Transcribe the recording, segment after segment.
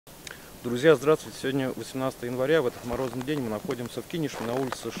Друзья, здравствуйте! Сегодня 18 января, в этот морозный день мы находимся в Кинешме на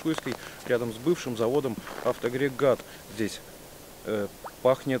улице Шуйской, рядом с бывшим заводом Авдоагрегат. Здесь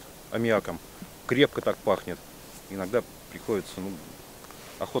пахнет аммиаком, крепко так пахнет. Иногда приходится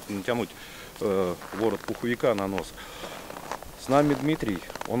охотно натянуть ворот пуховика на нос. С нами Дмитрий,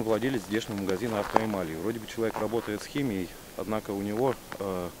 он владелец здешнего магазина автоэмали. Вроде бы человек работает с химией, однако у него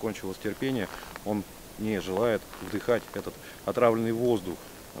кончилось терпение, он не желает вдыхать этот отравленный воздух.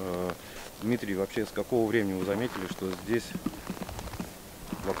 Дмитрий, вообще с какого времени вы заметили, что здесь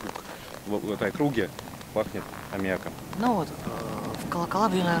вокруг, в этой округе пахнет аммиаком? Ну вот, в колокола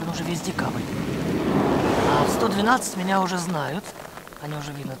бью, наверное, уже весь декабрь. А в 112 меня уже знают, они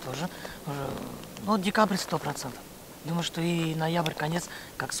уже видно тоже. Ну, декабрь 100%. Думаю, что и ноябрь, конец,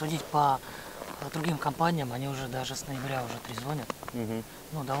 как судить по другим компаниям, они уже даже с ноября уже трезвонят. Угу.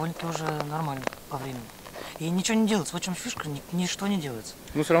 Ну, довольно-таки уже нормально по времени. И ничего не делается. Вот в чем фишка, ничто не делается.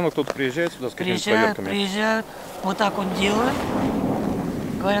 Ну, все равно кто-то приезжает сюда с какими-то проверками. Приезжают, вот так он делает,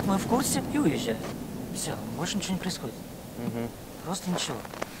 говорят, мы в курсе, и уезжают. Все, больше ничего не происходит. Угу. Просто ничего.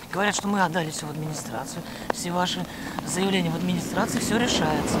 Говорят, что мы отдали все в администрацию, все ваши заявления в администрации, все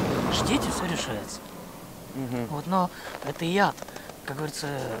решается. Ждите, все решается. Угу. Вот, но это яд, как говорится,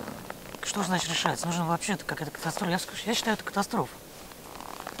 что значит решается? Нужно вообще-то какая-то катастрофа. Я считаю, это катастрофа.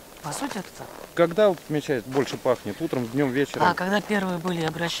 По сути, это так. Когда вот отмечать больше пахнет? Утром, днем, вечером? А когда первые были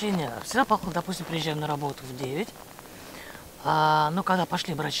обращения, всегда пахло, допустим, приезжаем на работу в 9. Но когда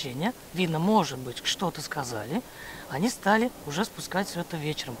пошли обращения, видно, может быть, что-то сказали, они стали уже спускать все это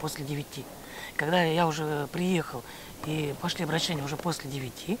вечером, после 9. Когда я уже приехал и пошли обращения уже после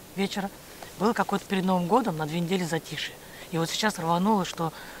 9 вечера, было какое-то перед Новым годом на 2 недели затишье. И вот сейчас рвануло,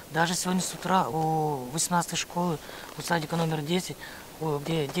 что даже сегодня с утра у 18-й школы, у садика номер 10,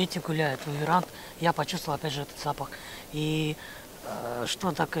 где дети гуляют, у веранд, я почувствовал опять же этот запах. И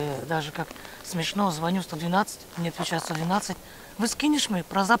что так, даже как смешно, звоню 112, мне отвечают 112. Вы с Кинешме,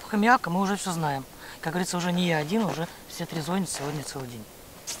 про запах аммиака мы уже все знаем. Как говорится, уже не я один, уже все трезвонят сегодня целый день.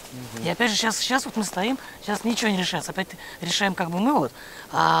 Угу. И опять же, сейчас вот мы стоим, сейчас ничего не решается. Опять решаем как бы мы вот,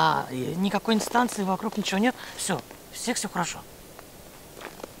 а никакой инстанции вокруг ничего нет. Все, всех все хорошо.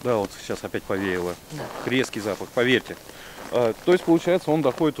 Да, вот сейчас опять повеяло. Да. Резкий запах, поверьте. То есть, получается, он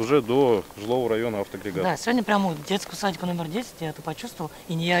доходит уже до жилого района Авдоагрегата. Да, сегодня прямо у детского садика номер 10 я это почувствовал.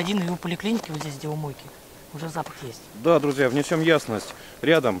 И не я один, и у поликлиники вот здесь, где у мойки, уже запах есть. Да, друзья, внесем ясность.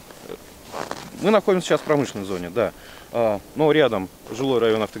 Рядом, мы находимся сейчас в промышленной зоне, да, но рядом жилой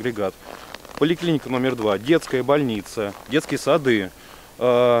район Авдоагрегат, поликлиника номер 2, детская больница, детские сады.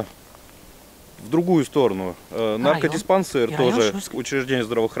 В другую сторону наркодиспансер, район. тоже учреждение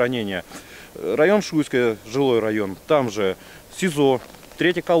здравоохранения. Район Шуйская, жилой район, там же СИЗО,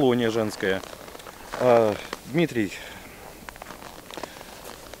 3-я колония женская. Дмитрий,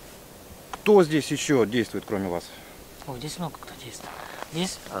 кто здесь еще действует, кроме вас? Ой, здесь много кто действует.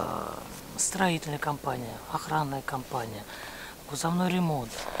 Здесь строительная компания, охранная компания, кузовной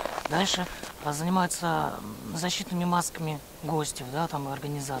ремонт. Дальше занимаются защитными масками гостев, да, там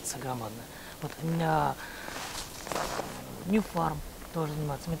организация громадная. Вот у меня New Farm тоже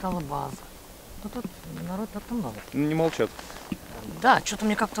занимается, металлобаза. Ну, тут народ так-то много. Не молчат. Да, что-то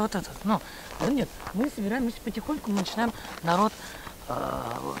мне как-то вот это. Ну нет, мы собираемся потихоньку, мы начинаем народ.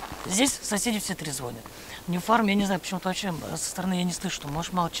 Здесь соседи все трезвонят. New Farm, я не знаю, почему-то вообще со стороны я не слышу, что,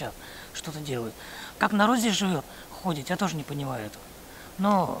 может, молчат, что-то делают. Как народ здесь живет, ходит, я тоже не понимаю этого.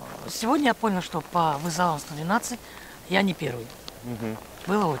 Но сегодня я понял, что по вызовам 112 я не первый. Угу.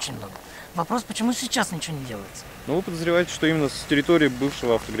 Было очень много. Вопрос, почему сейчас ничего не делается? Ну, вы подозреваете, что именно с территории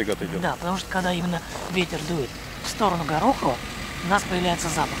бывшего Авдоагрегата идет? Да, потому что когда именно ветер дует в сторону Горохова, у нас появляется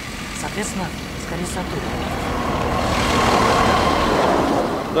запах. Соответственно, скорее всего, оттуда.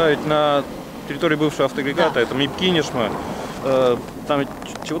 Да, ведь на территории бывшего Авдоагрегата, да. Это МИП Кинешма, там ведь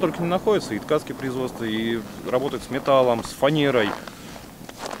чего только не находится, и ткацкие производства, и работают с металлом, с фанерой.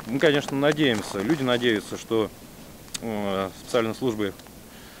 Мы, конечно, надеемся, люди надеются, что специальные службы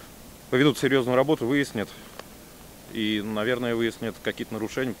поведут серьезную работу, выяснят, и, наверное, выяснят какие-то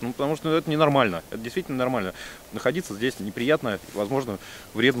нарушения, потому что это ненормально, это действительно нормально. Находиться здесь неприятно, возможно,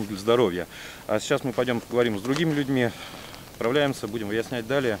 вредно для здоровья. А сейчас мы пойдем поговорим с другими людьми, отправляемся, будем выяснять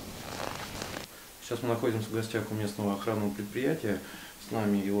далее. Сейчас мы находимся в гостях у местного охранного предприятия, с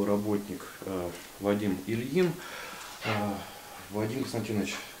нами его работник Вадим Ильин. Вадим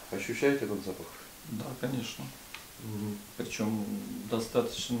Константинович, ощущаете этот запах? Да, конечно. Причем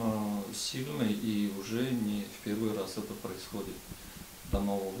достаточно сильный, и уже не в первый раз это происходит. До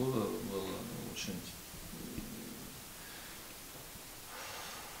Нового года было очень...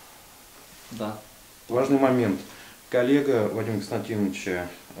 Да. Важный момент. коллега Вадима Константиновича,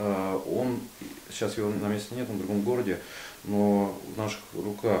 он, сейчас его на месте нет, он в другом городе, но в наших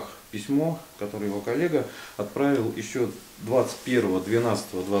руках письмо, которое его коллега отправил еще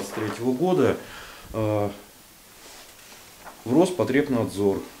 21.12.23 года в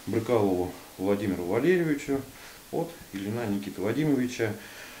Роспотребнадзор Брыкалову Владимиру Валерьевичу от Ильина Никиты Вадимовича.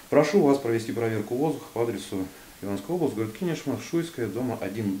 Прошу вас провести проверку воздуха по адресу Ивановская область, город Кинешма, Шуйская, дома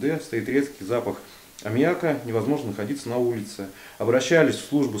 1Д. Стоит резкий запах аммиака, невозможно находиться на улице. Обращались в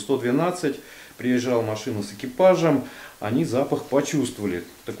службу 112, приезжала машина с экипажем, они запах почувствовали.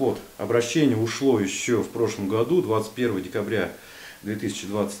 Так вот, обращение ушло еще в прошлом году, 21 декабря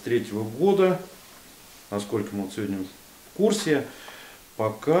 2023 года, насколько мы вот сегодня в курсе,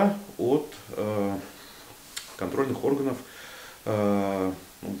 пока от контрольных органов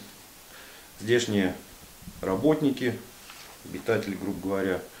здешние работники, обитатели, грубо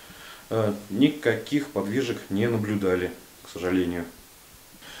говоря, никаких подвижек не наблюдали, к сожалению.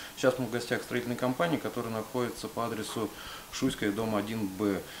 Сейчас мы в гостях строительной компании, которая находится по адресу Шуйская, дом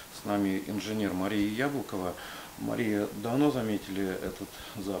 1Б. С нами инженер Мария Яблокова. Мария, давно заметили этот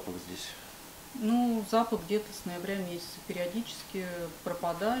запах здесь? Ну, запах где-то с ноября месяца периодически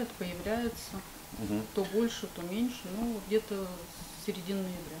пропадает, появляется. То больше, то меньше, ну, где-то с середины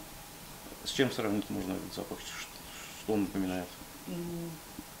ноября. С чем сравнить можно этот запах? Что он напоминает?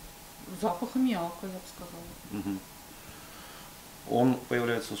 Запах аммиака, я бы сказала. Он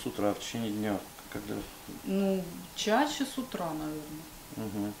появляется с утра, в течение дня, когда? Ну, чаще с утра,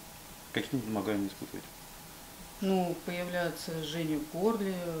 наверное. Какие недомогания испытываете? Ну, появляется жжение в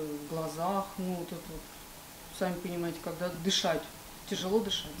горле, в глазах, ну, вот это вот, сами понимаете, когда дышать, тяжело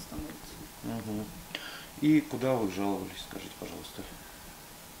дышать становится. И куда вы жаловались, скажите, пожалуйста?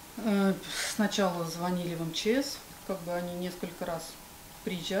 Сначала звонили в МЧС, как бы они несколько раз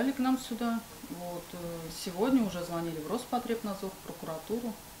приезжали к нам сюда. Вот. Сегодня уже звонили в Роспотребнадзор, в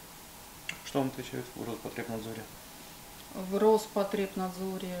прокуратуру. Что вам отвечают в Роспотребнадзоре? В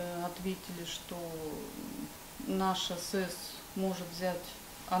Роспотребнадзоре ответили, что наш СС может взять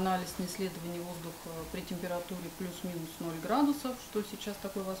анализ на исследование воздуха при температуре плюс-минус 0 градусов, что сейчас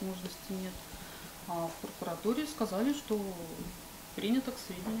такой возможности нет. А в прокуратуре сказали, что принято к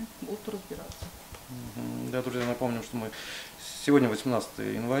сведению, будут разбираться. Да, друзья, напомним, что мы сегодня 18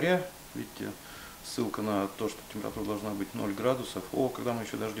 января, видите, ссылка на то, что температура должна быть 0 градусов. Когда мы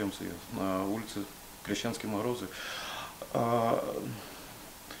еще дождемся ее? На улице Крещенские морозы.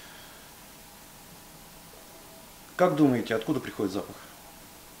 Как думаете, откуда приходит запах?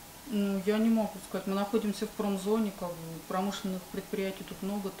 Ну, я не могу сказать. Мы находимся в промзоне, как бы, промышленных предприятий тут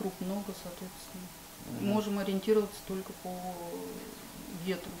много, труб много, соответственно. Можем ориентироваться только по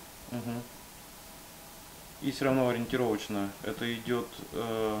ветру. И все равно ориентировочно это идет...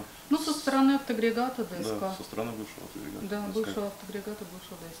 Ну, со стороны автоагрегата ДСК. Да, со стороны бывшего автоагрегата. Да, бывшего автоагрегата,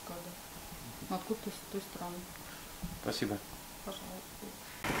 бывшего ДСК, да. Откуда-то с той стороны. Спасибо. Пожалуйста.